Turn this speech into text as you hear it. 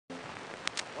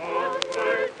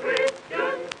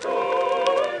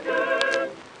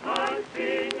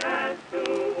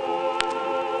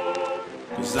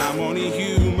I'm only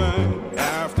human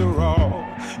after all,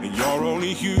 and you're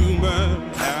only human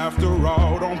after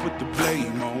all. Don't put the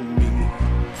blame on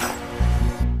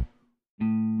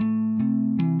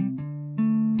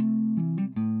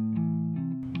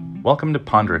me. Welcome to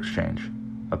Ponder Exchange,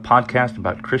 a podcast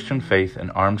about Christian faith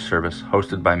and armed service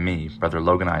hosted by me, Brother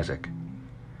Logan Isaac.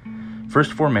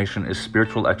 First Formation is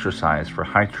spiritual exercise for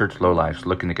high church lowlifes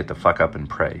looking to get the fuck up and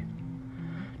pray.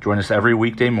 Join us every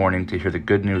weekday morning to hear the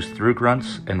good news through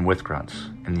grunts and with grunts,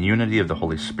 in the unity of the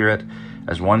Holy Spirit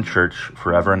as one church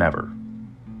forever and ever.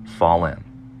 Fall in.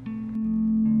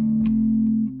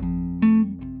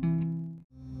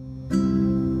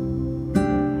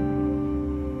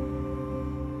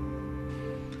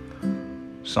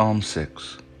 Psalm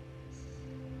 6.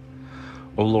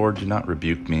 O Lord, do not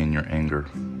rebuke me in your anger,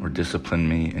 or discipline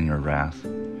me in your wrath.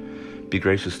 Be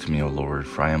gracious to me, O Lord,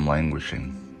 for I am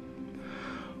languishing.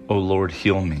 O Lord,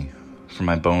 heal me, for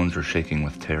my bones are shaking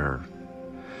with terror.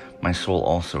 My soul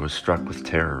also is struck with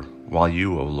terror, while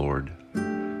you, O Lord,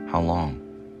 how long?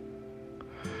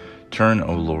 Turn,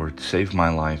 O Lord, save my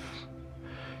life.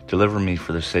 Deliver me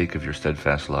for the sake of your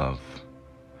steadfast love.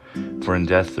 For in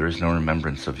death there is no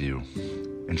remembrance of you.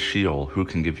 In Sheol, who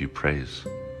can give you praise?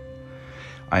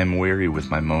 I am weary with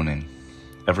my moaning.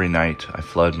 Every night I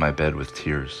flood my bed with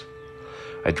tears.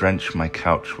 I drench my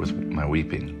couch with my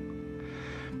weeping.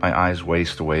 My eyes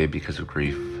waste away because of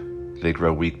grief. They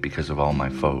grow weak because of all my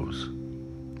foes.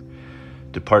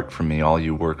 Depart from me, all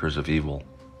you workers of evil,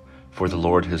 for the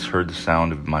Lord has heard the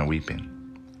sound of my weeping.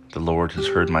 The Lord has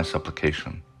heard my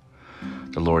supplication.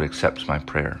 The Lord accepts my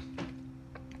prayer.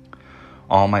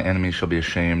 All my enemies shall be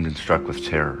ashamed and struck with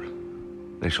terror.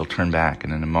 They shall turn back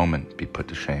and in a moment be put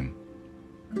to shame.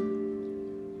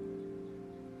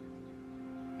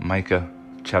 Micah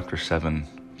chapter 7,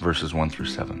 verses 1 through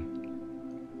 7.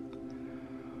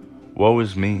 Woe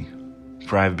is me,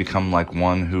 for I have become like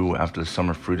one who, after the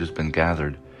summer fruit has been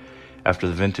gathered, after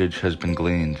the vintage has been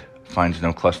gleaned, finds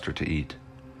no cluster to eat.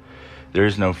 There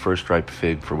is no first-ripe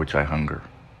fig for which I hunger.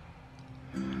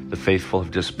 The faithful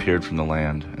have disappeared from the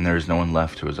land, and there is no one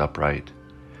left who is upright.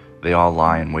 They all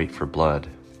lie in wait for blood,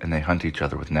 and they hunt each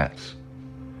other with nets.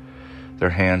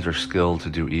 Their hands are skilled to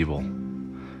do evil.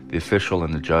 The official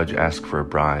and the judge ask for a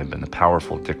bribe, and the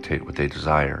powerful dictate what they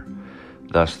desire.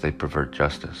 Thus they pervert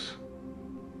justice.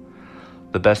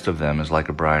 The best of them is like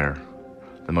a briar,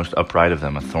 the most upright of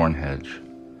them a thorn hedge.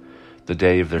 The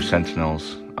day of their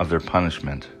sentinels, of their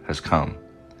punishment, has come.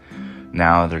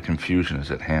 Now their confusion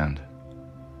is at hand.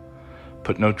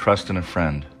 Put no trust in a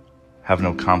friend. Have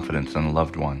no confidence in a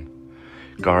loved one.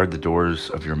 Guard the doors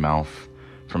of your mouth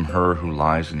from her who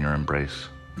lies in your embrace.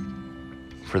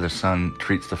 For the son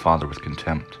treats the father with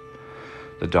contempt.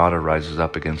 The daughter rises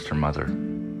up against her mother.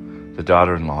 The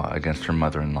daughter-in-law against her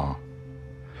mother-in-law.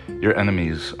 Your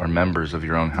enemies are members of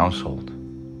your own household.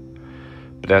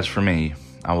 But as for me,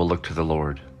 I will look to the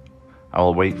Lord. I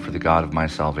will wait for the God of my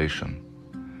salvation.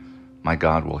 My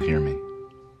God will hear me.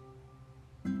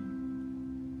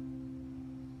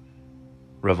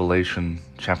 Revelation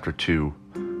chapter 2,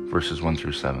 verses 1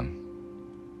 through 7.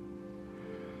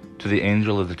 To the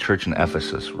angel of the church in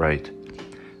Ephesus write,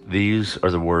 These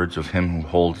are the words of him who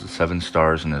holds the 7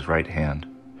 stars in his right hand,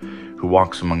 who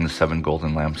walks among the 7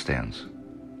 golden lampstands.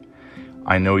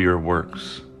 I know your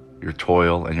works, your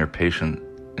toil, and your patient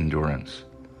endurance.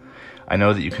 I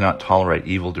know that you cannot tolerate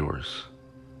evildoers.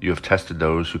 You have tested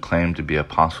those who claim to be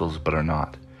apostles but are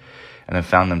not, and have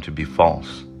found them to be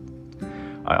false.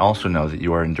 I also know that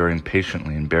you are enduring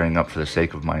patiently and bearing up for the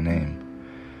sake of my name,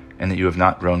 and that you have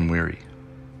not grown weary.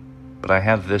 But I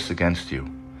have this against you,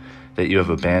 that you have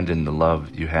abandoned the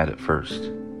love you had at first.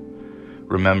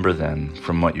 Remember then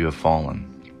from what you have fallen.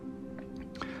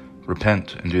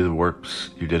 Repent and do the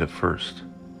works you did at first.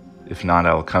 If not,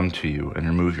 I will come to you and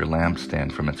remove your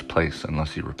lampstand from its place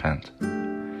unless you repent.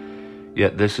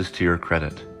 Yet this is to your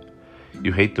credit.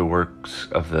 You hate the works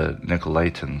of the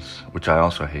Nicolaitans, which I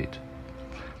also hate.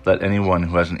 Let anyone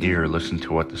who has an ear listen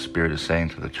to what the Spirit is saying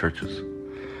to the churches.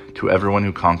 To everyone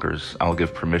who conquers, I will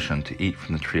give permission to eat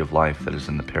from the tree of life that is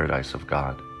in the paradise of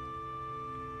God.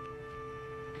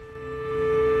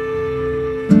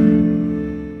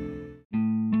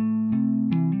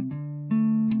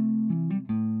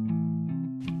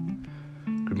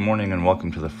 Good morning and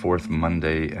welcome to the 4th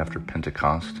Monday after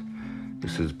Pentecost.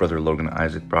 This is Brother Logan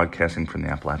Isaac broadcasting from the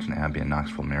Appalachian Abbey in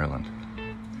Knoxville, Maryland.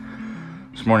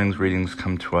 This morning's readings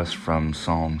come to us from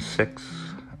Psalm 6,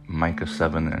 Micah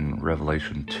 7, and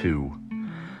Revelation 2.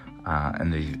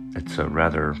 It's a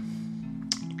rather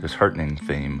disheartening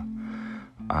theme.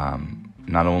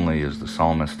 Not only is the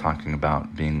psalmist talking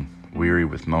about being weary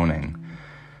with moaning,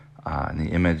 And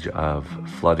the image of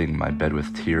flooding my bed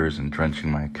with tears and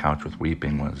drenching my couch with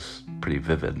weeping was pretty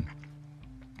vivid.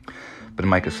 But in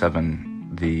Micah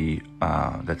 7,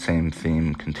 that same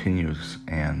theme continues,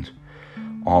 and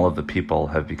all of the people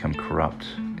have become corrupt.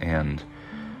 And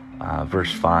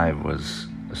verse 5 was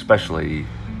especially,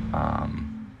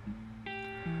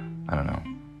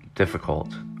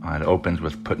 difficult. It opens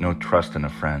with, "Put no trust in a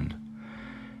friend.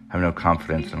 Have no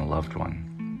confidence in a loved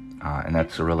one." And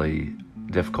that's a really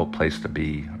difficult place to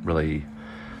be, really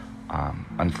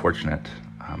unfortunate.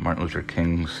 Martin Luther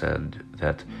King said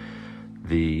that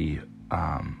the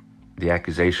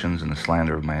accusations and the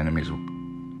slander of my enemies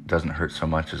doesn't hurt so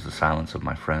much as the silence of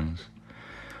my friends.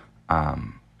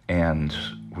 And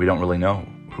we don't really know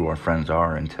who our friends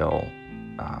are until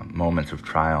moments of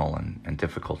trial and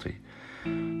difficulty.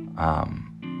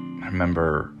 I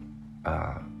remember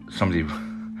somebody,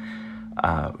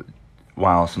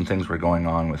 while some things were going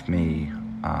on with me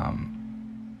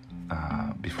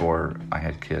before I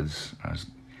had kids, I was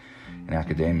in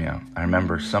academia, I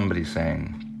remember somebody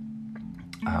saying,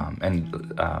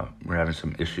 we're having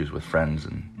some issues with friends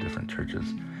in different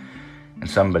churches, and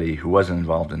somebody who wasn't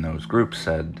involved in those groups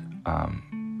said,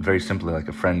 very simply, like,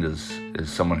 a friend is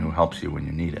someone who helps you when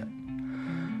you need it.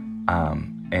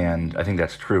 And I think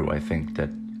that's true. I think that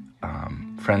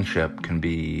friendship can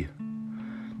be,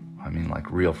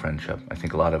 like real friendship. I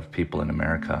think a lot of people in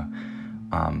America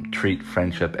treat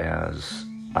friendship as,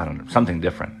 something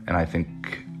different. And I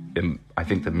think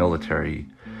the military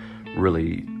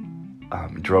really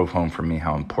drove home for me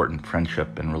how important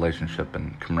friendship and relationship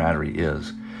and camaraderie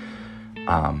is.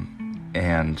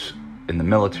 And in the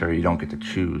military, you don't get to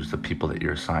choose the people that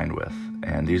you're assigned with.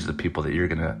 And these are the people that you're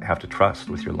going to have to trust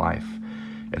with your life,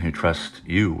 and who trust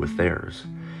you with theirs.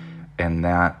 And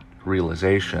that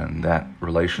realization, that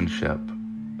relationship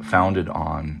founded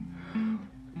on,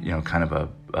 kind of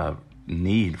a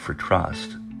need for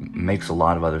trust, makes a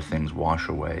lot of other things wash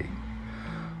away.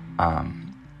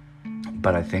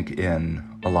 But I think in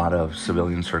a lot of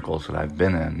civilian circles that I've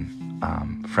been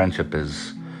in, friendship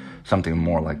is something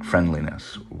more like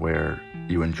friendliness, where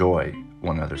you enjoy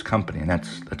one another's company, and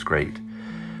that's great.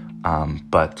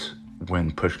 But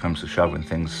when push comes to shove, when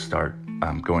things start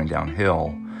going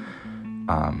downhill,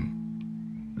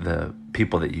 the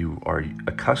people that you are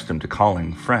accustomed to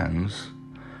calling friends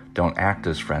don't act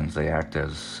as friends. They act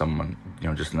as someone,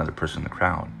 just another person in the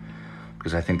crowd.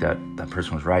 Because I think that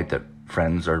person was right, that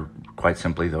friends are quite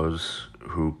simply those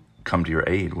who come to your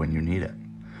aid when you need it.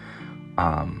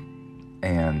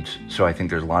 And so I think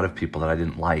there's a lot of people that I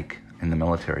didn't like in the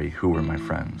military who were my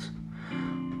friends.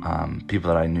 People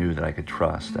that I knew that I could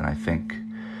trust, and I think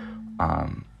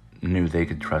knew they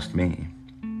could trust me.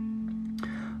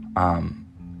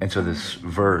 And so this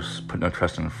verse, "Put no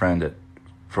trust in a friend," it,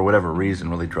 for whatever reason,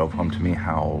 really drove home to me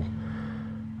how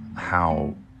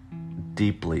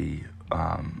deeply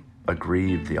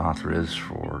aggrieved the author is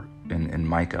in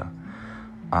Micah,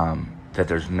 that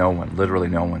there's no one, literally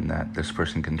no one, that this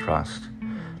person can trust.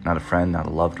 Not a friend, not a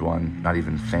loved one, not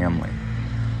even family.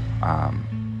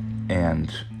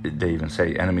 And they even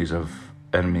say enemies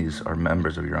are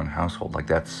members of your own household. Like,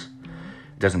 it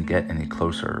doesn't get any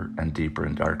closer and deeper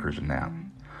and darker than that.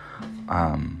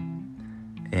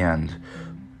 And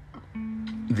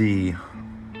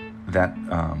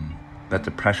that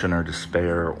depression or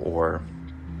despair or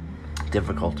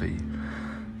difficulty,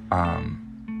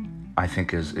 I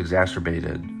think, is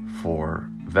exacerbated for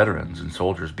veterans and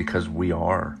soldiers, because we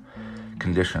are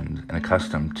conditioned and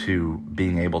accustomed to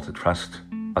being able to trust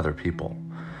other people,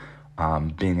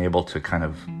 being able to kind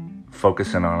of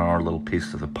focus in on our little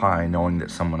piece of the pie, knowing that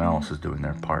someone else is doing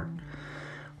their part.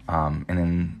 And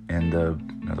in the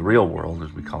real world,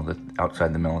 as we call it,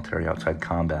 outside the military, outside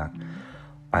combat,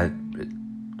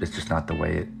 it's just not the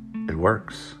way it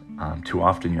works. Too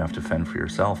often you have to fend for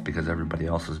yourself because everybody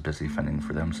else is busy fending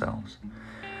for themselves.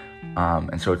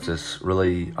 And so it's this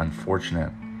really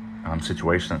unfortunate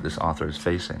situation that this author is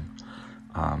facing,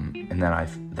 and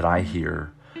that I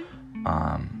hear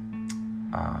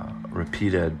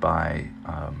repeated by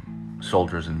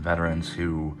soldiers and veterans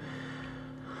who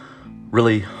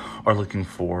really are looking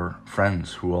for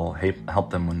friends who will help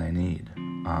them when they need.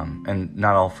 And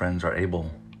not all friends are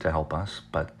able to help us,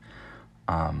 but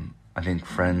I think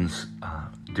friends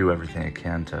do everything they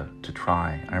can to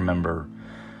try. I remember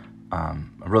a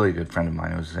really good friend of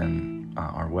mine who was in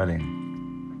our wedding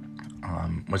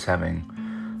was having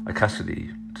a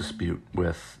custody dispute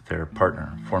with their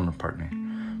former partner.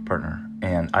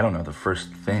 And I don't know the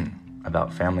first thing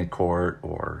about family court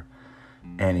or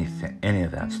any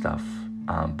of that stuff.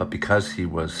 But because he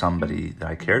was somebody that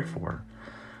I cared for,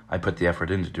 I put the effort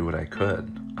in to do what I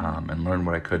could, and learn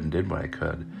what I could and did what I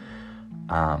could.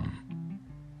 I'm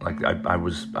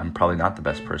probably not the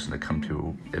best person to come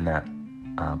to in that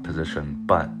position,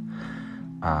 but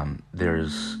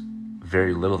there's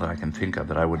very little that I can think of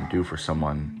that I wouldn't do for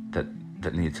someone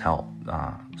that needs help,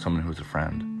 someone who's a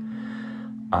friend.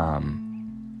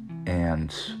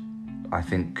 And I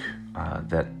think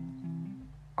that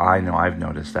I know I've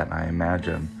noticed that, and I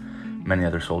imagine many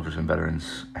other soldiers and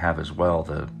veterans have as well,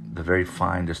 the very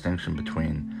fine distinction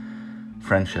between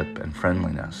friendship and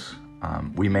friendliness.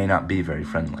 We may not be very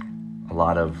friendly. A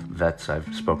lot of vets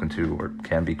I've spoken to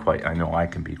I know I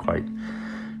can be quite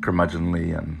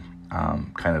curmudgeonly and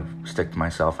kind of stick to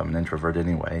myself. I'm an introvert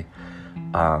anyway.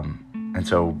 And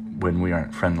so when we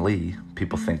aren't friendly,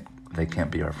 people think they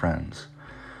can't be our friends.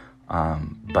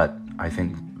 But I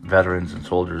think veterans and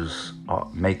soldiers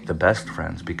make the best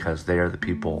friends because they are the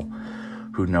people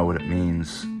who know what it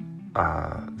means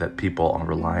that people are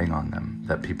relying on them,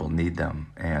 that people need them,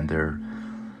 and they're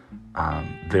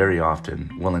very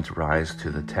often willing to rise to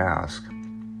the task.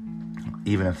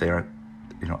 Even if they aren't,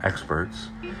 experts,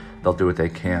 they'll do what they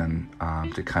can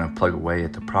to kind of plug away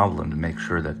at the problem to make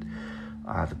sure that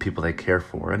the people they care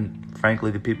for, and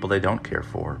frankly the people they don't care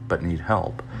for but need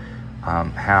help,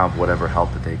 have whatever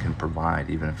help that they can provide,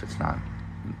 even if it's not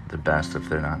the best, if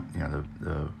they're not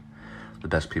the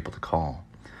best people to call.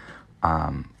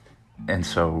 And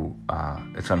so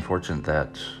it's unfortunate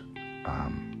that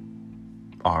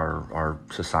our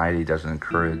society doesn't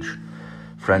encourage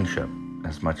friendship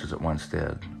as much as it once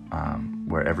did,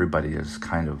 where everybody is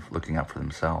kind of looking out for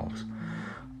themselves.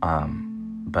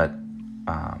 But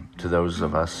to those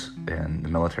of us in the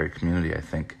military community, I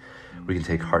think we can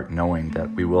take heart knowing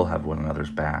that we will have one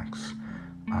another's backs,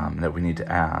 that we need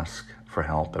to ask for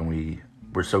help, and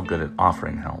we're so good at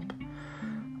offering help.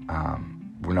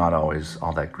 We're not always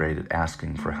all that great at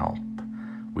asking for help.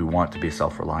 We want to be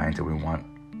self-reliant, and we want,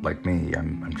 like me,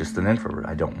 I'm just an introvert.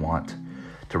 I don't want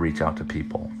to reach out to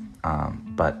people.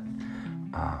 But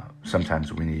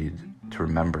sometimes we need to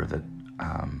remember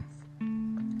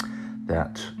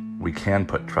that we can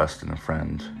put trust in a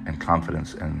friend and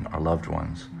confidence in our loved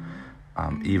ones,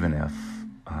 even if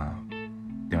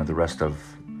the rest of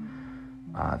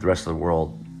the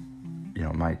world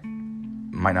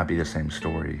might not be the same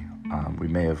story. We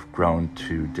may have grown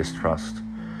to distrust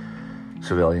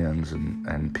civilians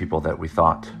and people that we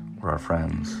thought were our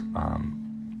friends,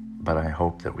 but I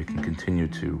hope that we can continue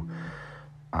to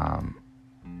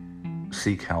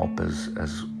seek help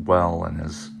as well and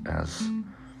as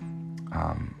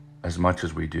much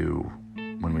as we do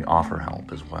when we offer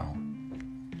help as well.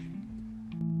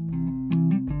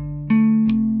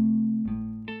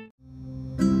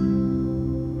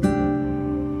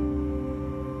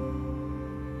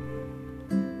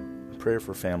 Prayer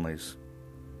for Families,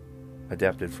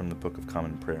 adapted from the Book of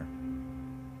Common Prayer.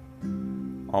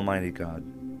 Almighty God,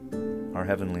 our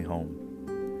heavenly home,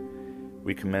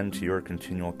 we commend to your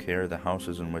continual care the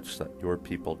houses in which your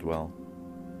people dwell.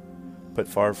 Put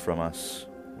far from us,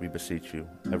 we beseech you,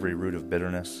 every root of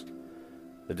bitterness,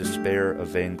 the despair of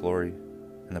vainglory,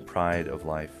 and the pride of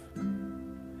life.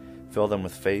 Fill them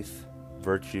with faith,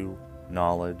 virtue,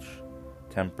 knowledge,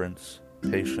 temperance,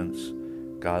 patience,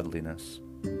 godliness.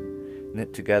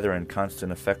 Knit together in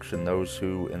constant affection those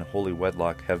who in holy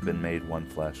wedlock have been made one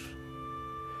flesh.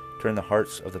 Turn the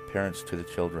hearts of the parents to the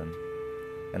children,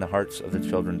 and the hearts of the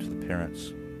children to the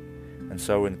parents, and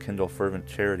so enkindle fervent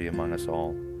charity among us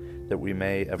all, that we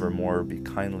may evermore be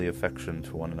kindly affectioned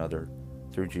to one another,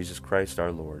 through Jesus Christ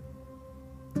our Lord.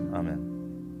 Amen.